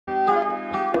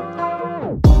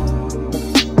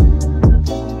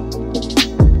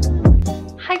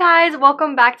guys,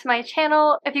 welcome back to my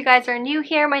channel. If you guys are new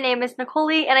here, my name is Nicole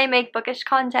and I make bookish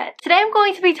content. Today I'm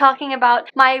going to be talking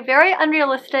about my very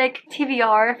unrealistic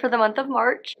TBR for the month of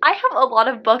March. I have a lot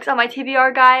of books on my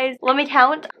TBR, guys. Let me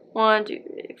count. 1, 2,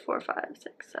 3, 4, 5,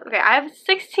 6, 7. Okay, I have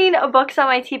 16 books on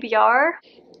my TBR.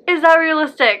 Is that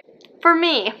realistic? For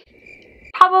me,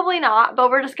 probably not, but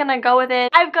we're just gonna go with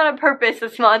it. I've got a purpose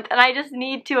this month and I just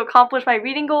need to accomplish my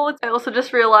reading goals. I also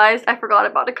just realized I forgot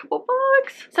about a couple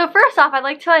books. So first off, I'd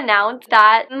like to announce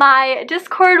that my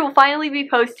Discord will finally be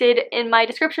posted in my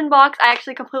description box. I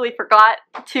actually completely forgot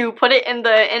to put it in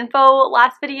the info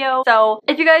last video. So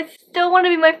if you guys still want to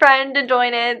be my friend and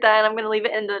join it, then I'm gonna leave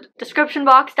it in the description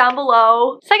box down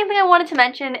below. Second thing I wanted to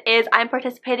mention is I'm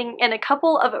participating in a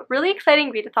couple of really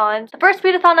exciting readathons. The first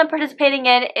readathon I'm participating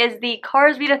in is the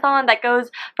Cars Readathon that goes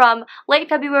from late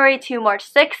February to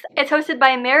March 6th. It's hosted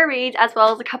by Mary Reads as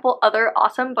well as a couple other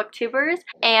awesome booktubers,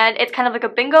 and it's kind of like a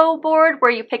bingo board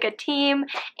where you pick a team,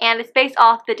 and it's based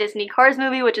off the Disney Cars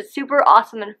movie, which is super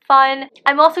awesome and fun.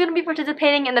 I'm also going to be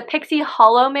participating in the Pixie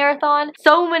Hollow Marathon.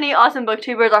 So many awesome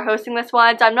booktubers are hosting this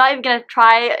one, so I'm not even going to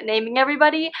try naming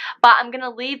everybody, but I'm going to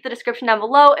leave the description down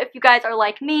below if you guys are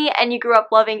like me and you grew up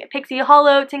loving Pixie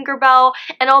Hollow, Tinkerbell,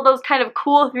 and all those kind of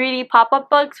cool 3D pop-up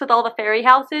books with all the fairy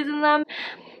houses in them.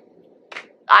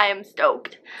 I am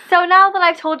stoked. So now that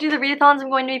I've told you the readathons I'm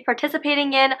going to be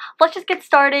participating in, let's just get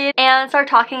started and start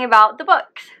talking about the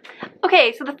books.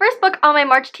 Okay, so the first book on my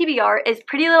March TBR is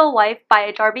Pretty Little Wife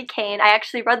by Darby Kane. I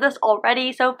actually read this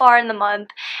already so far in the month,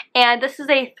 and this is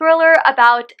a thriller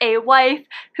about a wife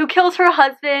who kills her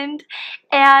husband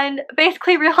and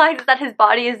basically realizes that his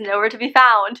body is nowhere to be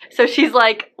found. So she's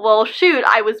like, well shoot,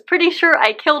 I was pretty sure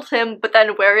I killed him, but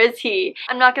then where is he?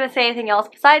 I'm not going to say anything else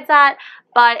besides that,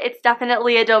 but it's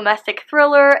definitely a domestic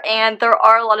thriller, and there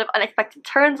are a lot of unexpected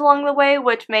turns along the way,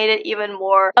 which made it even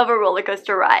more of a roller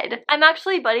coaster ride. I'm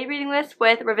actually buddy reading this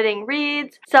with Riveting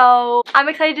Reads, so I'm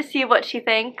excited to see what she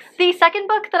thinks. The second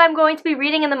book that I'm going to be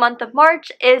reading in the month of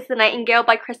March is The Nightingale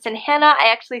by Kristen Hanna. I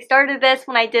actually started this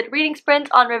when I did reading sprints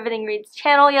on Riveting Reads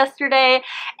channel yesterday,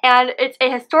 and it's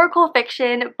a historical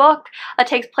fiction book that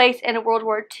takes place in World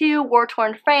War II,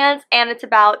 war-torn France, and it's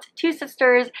about two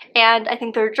sisters and I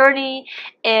think their journey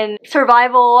in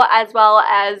survival as well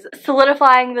as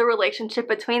solidifying the relationship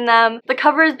between them. The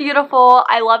cover is beautiful.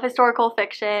 I love historical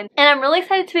fiction, and I'm really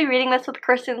excited to be reading this with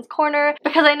Kristen's Corner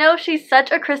because I know she's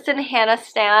such a Kristen Hanna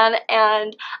stan,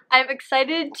 and I'm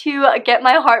excited to get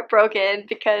my heart broken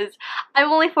because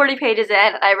I'm only 40 pages in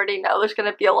and I already know there's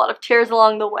going to be a lot of tears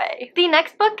along the way. The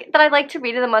next book that I'd like to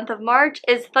read in the month of March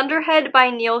is Thunderhead by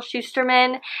Neil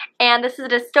Shusterman, and this is a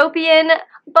dystopian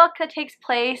book that takes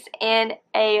place in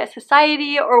a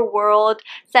society or world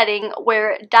setting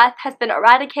where death has been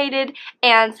eradicated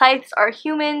and scythes are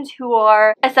humans who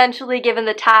are essentially given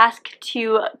the task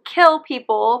to kill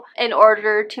people in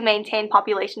order to maintain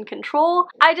population control.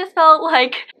 I just felt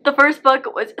like the first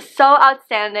book was so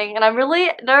outstanding, and I'm really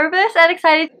nervous and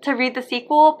excited to read the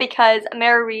sequel because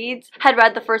Mary Reads had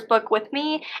read the first book with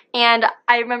me, and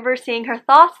I remember seeing her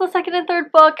thoughts on the second and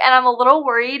third book, and I'm a little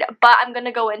worried, but I'm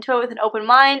gonna go into it with an open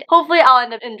mind. Hopefully I'll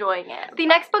end up enjoying it. The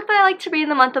next book that I like to read in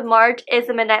the month of March is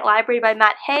The Midnight Library by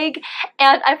Matt Haig,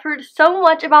 and I've heard so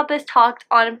much about this talked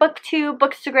on BookTube,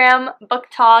 Bookstagram, Book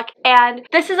Talk, and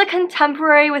this is a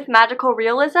contemporary with magical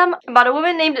realism about a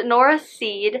woman named Nora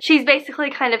Seed. She's basically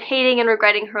kind of hating and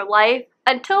regretting her life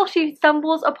until she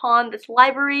stumbles upon this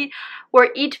library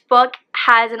where each book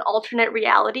has an alternate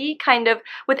reality, kind of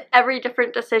with every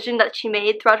different decision that she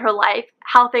made throughout her life,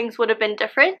 how things would have been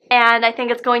different. And I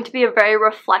think it's going to be a very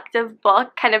reflective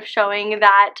book, kind of showing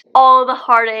that all the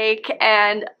heartache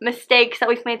and mistakes that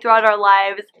we've made throughout our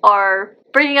lives are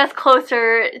bringing us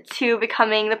closer to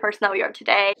becoming the person that we are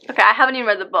today. Okay, I haven't even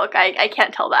read the book, I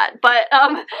can't tell that, but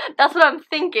that's what I'm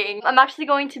thinking. I'm actually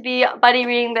going to be buddy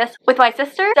reading this with my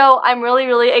sister, so I'm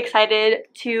really excited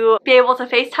to be able to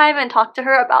FaceTime and talk to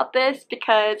her about this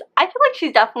because I feel like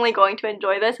she's definitely going to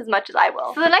enjoy this as much as I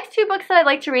will. So the next two books that I'd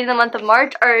like to read in the month of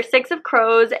March are Six of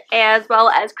Crows as well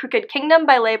as Crooked Kingdom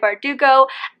by Leigh Bardugo.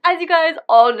 As you guys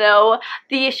all know,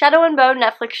 the Shadow and Bone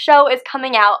Netflix show is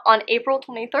coming out on April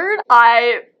 23rd.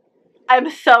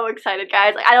 I'm so excited,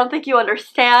 guys. Like, I don't think you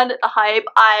understand the hype.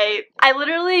 I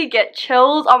literally get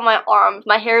chills on my arms.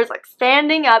 My hair is like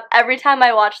standing up every time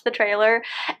I watch the trailer,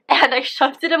 and I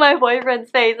shoved it in my boyfriend's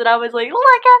face and I was like,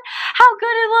 look at how good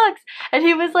it looks. And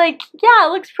he was like, yeah,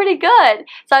 it looks pretty good.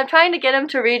 So I'm trying to get him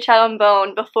to read Shadow and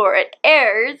Bone before it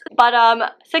airs. But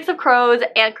Six of Crows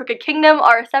and Crooked Kingdom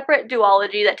are a separate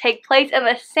duology that take place in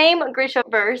the same Grisha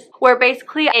verse, where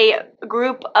basically a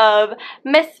group of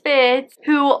misfits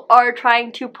who are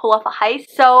trying to pull off a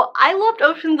heist. So I loved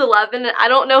Ocean's 11, and I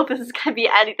don't know if this is going to be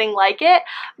anything like it,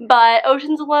 but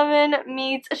Ocean's 11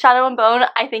 meets Shadow and Bone,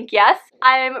 I think yes.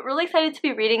 I'm really excited to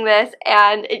be reading this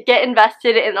and get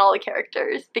invested in all the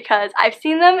characters because I've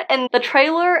seen them in the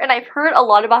trailer and I've heard a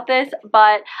lot about this,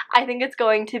 but I think it's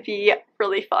going to be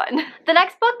really fun. The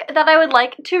next book that I would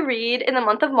like to read in the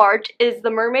month of March is The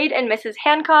Mermaid and Mrs.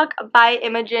 Hancock by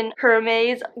Imogen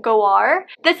Hermes Gowar.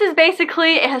 This is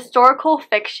basically a historical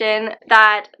fiction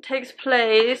that takes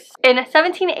place in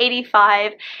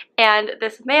 1785, and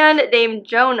this man named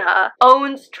Jonah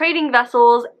owns trading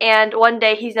vessels, and one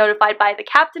day he's notified by the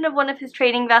captain of one of his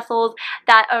trading vessels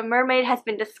that a mermaid has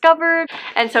been discovered,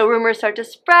 and so rumors start to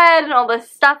spread and all this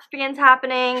stuff begins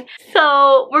happening.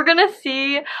 So we're gonna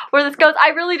see where this goes.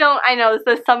 I know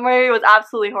this summary was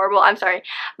absolutely horrible, I'm sorry,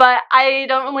 but I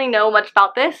don't really know much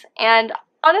about this, and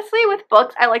honestly, with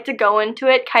books, I like to go into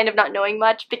it kind of not knowing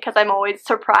much because I'm always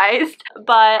surprised.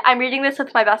 But I'm reading this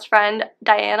with my best friend,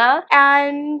 Diana.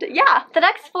 And yeah, the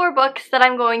next 4 books that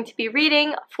I'm going to be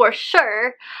reading for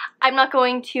sure, I'm not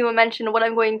going to mention what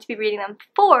I'm going to be reading them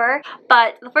for,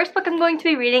 but the first book I'm going to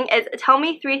be reading is Tell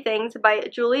Me 3 Things by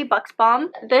Julie Buxbaum.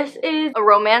 This is a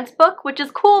romance book, which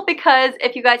is cool because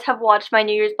if you guys have watched my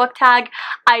New Year's book tag,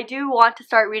 I do want to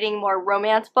start reading more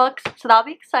romance books, so that'll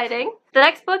be exciting. The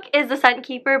next book is The Scent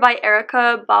Keeper by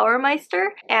Erica Bauermeister,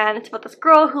 and it's about this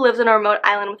girl who lives on a remote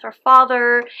island with her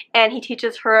father, and he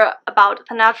teaches her about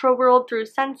the natural world through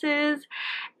senses.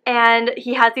 And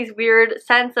he has these weird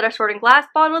scents that are stored in glass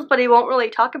bottles, but he won't really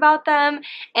talk about them,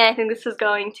 and I think this is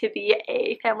going to be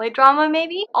a family drama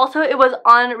maybe. Also, it was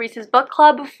on Reese's Book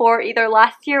Club for either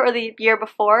last year or the year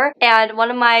before, and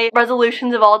one of my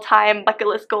resolutions of all time bucket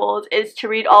list goals is to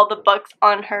read all the books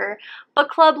on her book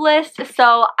club list,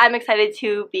 so I'm excited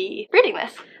to be reading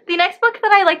this. The next book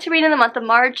that I like to read in the month of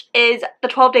March is The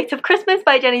 12 Dates of Christmas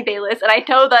by Jenny Bayliss, and I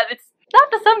know that it's not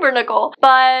December, Nicole,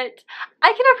 but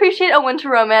I can appreciate a winter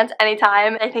romance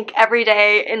anytime. I think every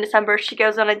day in December she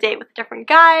goes on a date with a different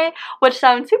guy, which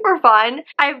sounds super fun.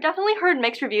 I've definitely heard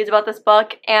mixed reviews about this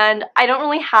book, and I don't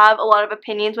really have a lot of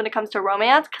opinions when it comes to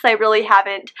romance because I really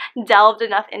haven't delved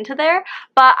enough into there,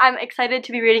 but I'm excited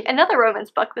to be reading another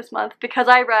romance book this month because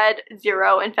I read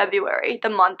Zero in February, the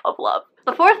month of love.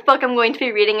 The 4th book I'm going to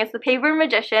be reading is The Paper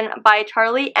Magician by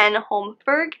Charlie N.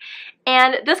 Holmberg,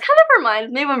 and this kind of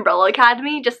reminds me of Umbrella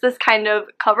Academy, just this kind of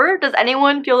cover. Does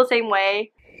anyone feel the same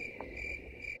way?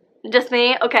 Just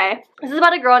me? Okay. This is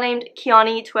about a girl named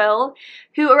Kiani Twill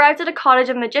who arrives at a cottage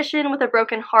of magician with a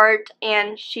broken heart,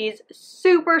 and she's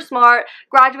super smart,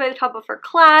 graduated top of her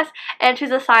class, and she's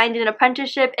assigned an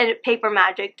apprenticeship in paper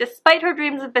magic despite her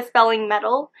dreams of bespelling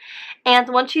metal. And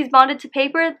once she's bonded to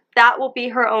paper, that will be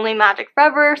her only magic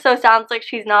forever, so it sounds like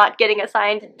she's not getting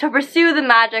assigned to pursue the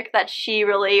magic that she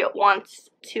really wants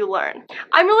to learn.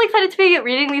 I'm really excited to be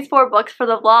reading these 4 books for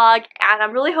the vlog, and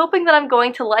I'm really hoping that I'm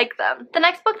going to like them. The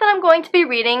next book that I'm going to be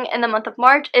reading in the month of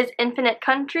March is Infinite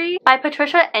Country by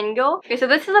Patricia Engel. Okay, so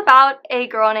this is about a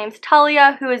girl named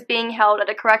Talia who is being held at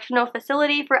a correctional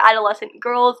facility for adolescent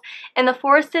girls in the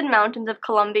forested mountains of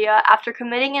Colombia after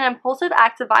committing an impulsive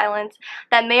act of violence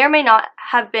that may or may not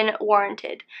have been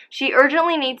warranted. She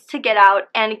urgently needs to get out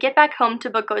and get back home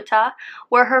to Bogota,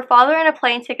 where her father and a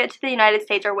plane ticket to the United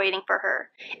States are waiting for her.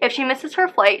 If she misses her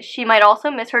flight, she might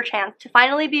also miss her chance to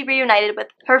finally be reunited with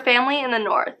her family in the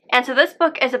north. And so this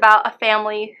book is about a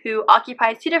family who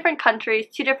occupies 2 different countries,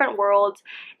 2 different worlds,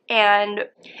 and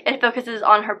it focuses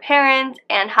on her parents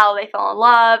and how they fell in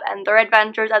love and their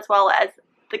adventures as well as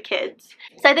the kids.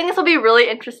 So I think this will be really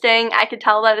interesting. I could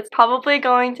tell that it's probably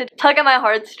going to tug at my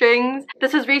heartstrings.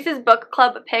 This was Reese's book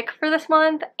club pick for this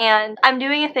month, and I'm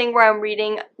doing a thing where I'm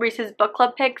reading Reese's book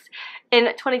club picks in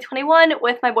 2021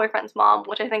 with my boyfriend's mom,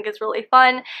 which I think is really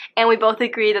fun, and we both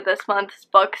agree that this month's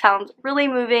book sounds really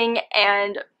moving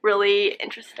and really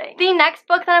interesting. The next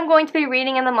book that I'm going to be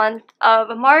reading in the month of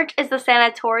March is The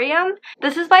Sanatorium.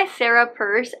 This is by Sarah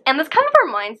Peirce, and this kind of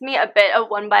reminds me a bit of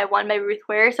One by One by Ruth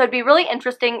Ware, so it'd be really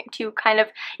interesting to kind of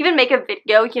even make a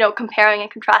video, you know, comparing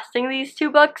and contrasting these 2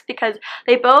 books because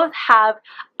they both have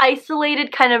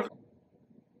isolated kind of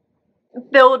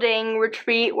building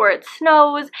retreat where it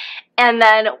snows, and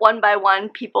then one by one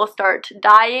people start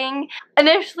dying.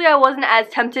 Initially I wasn't as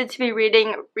tempted to be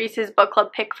reading Reese's book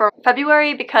club pick for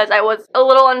February because I was a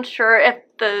little unsure if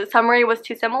the summary was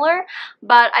too similar,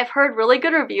 but I've heard really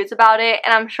good reviews about it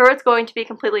and I'm sure it's going to be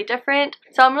completely different,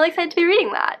 so I'm really excited to be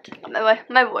reading that.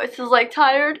 My voice is like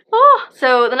tired.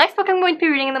 So the next book I'm going to be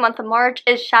reading in the month of March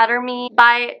is Shatter Me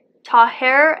by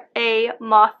Tahir A.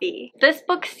 Mafi. This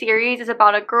book series is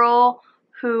about a girl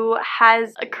who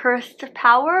has a cursed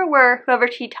power where whoever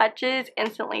she touches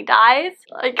instantly dies.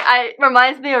 Like, it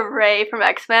reminds me of Ray from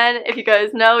X-Men. If you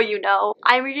guys know, you know.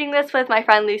 I'm reading this with my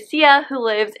friend Lucia, who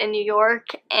lives in New York,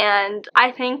 and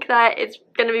I think that it's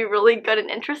gonna be really good and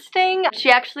interesting.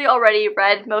 She actually already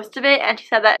read most of it, and she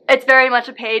said that it's very much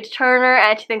a page turner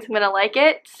and she thinks I'm gonna like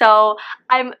it. So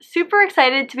I'm super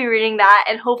excited to be reading that,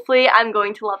 and hopefully I'm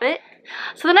going to love it.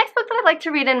 So the next book that I'd like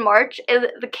to read in March is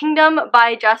The Kingdom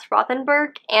by Jess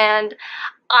Rothenberg, and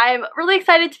I'm really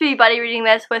excited to be buddy reading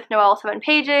this with Noelle 7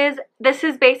 Pages. This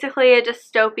is basically a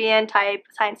dystopian type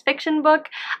science fiction book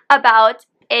about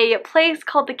a place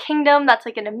called the Kingdom that's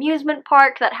like an amusement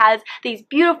park that has these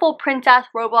beautiful princess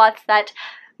robots that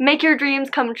make your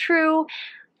dreams come true.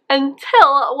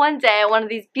 Until one day, one of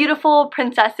these beautiful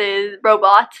princesses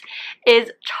robots is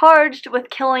charged with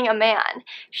killing a man.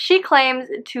 She claims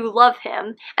to love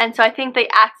him, and so I think they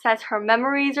access her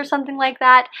memories or something like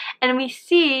that, and we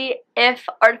see if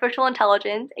artificial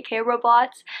intelligence, aka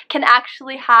robots, can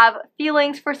actually have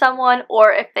feelings for someone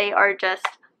or if they are just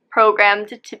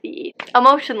programmed to be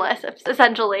emotionless,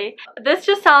 essentially. This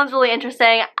just sounds really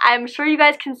interesting. I'm sure you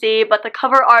guys can see, but the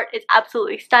cover art is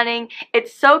absolutely stunning.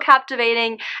 It's so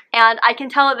captivating, and I can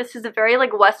tell that this is a very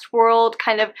like Westworld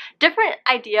kind of different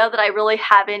idea that I really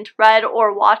haven't read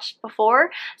or watched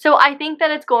before. So I think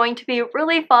that it's going to be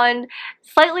really fun,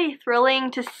 slightly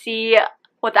thrilling to see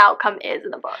what the outcome is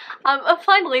in the book.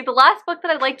 Finally, the last book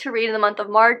that I'd like to read in the month of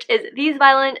March is These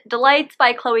Violent Delights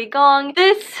by Chloe Gong.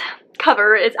 This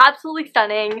cover is absolutely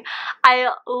stunning.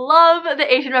 I love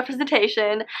the Asian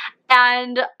representation,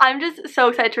 and I'm just so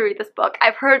excited to read this book.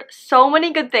 I've heard so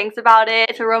many good things about it.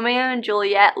 It's a Romeo and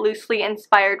Juliet loosely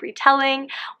inspired retelling,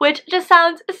 which just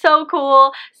sounds so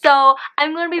cool. So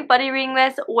I'm going to be buddy reading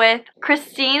this with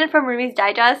Christine from Rumi's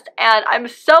Digest, and I'm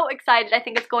so excited. I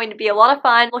think it's going to be a lot of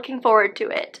fun. Looking forward to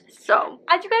it. So,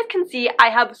 as you guys can see, I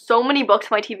have so many books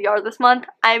in my TBR this month.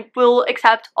 I will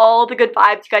accept all the good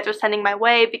vibes you guys are sending my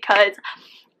way because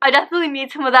I definitely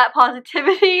need some of that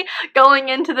positivity going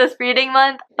into this reading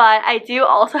month, but I do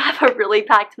also have a really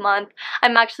packed month.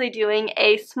 I'm actually doing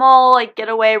a small like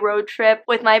getaway road trip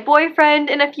with my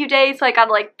boyfriend in a few days, so I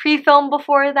gotta like pre-film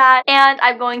before that, and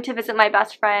I'm going to visit my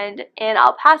best friend in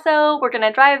El Paso. We're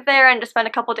gonna drive there and just spend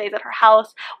a couple days at her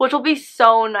house, which will be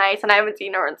so nice, and I haven't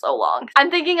seen her in so long. I'm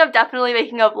thinking of definitely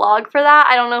making a vlog for that.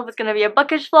 I don't know if it's gonna be a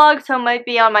bookish vlog, so it might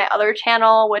be on my other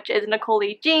channel, which is Nicole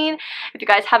Jean. If you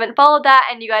guys haven't followed that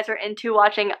and you guys are into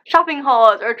watching shopping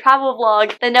hauls or travel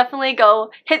vlogs, then definitely go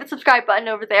hit the subscribe button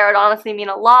over there. It'd honestly mean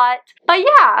a lot. But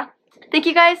yeah, thank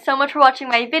you guys so much for watching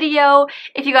my video.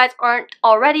 If you guys aren't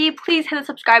already, please hit the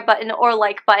subscribe button or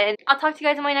like button. I'll talk to you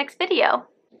guys in my next video.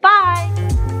 Bye!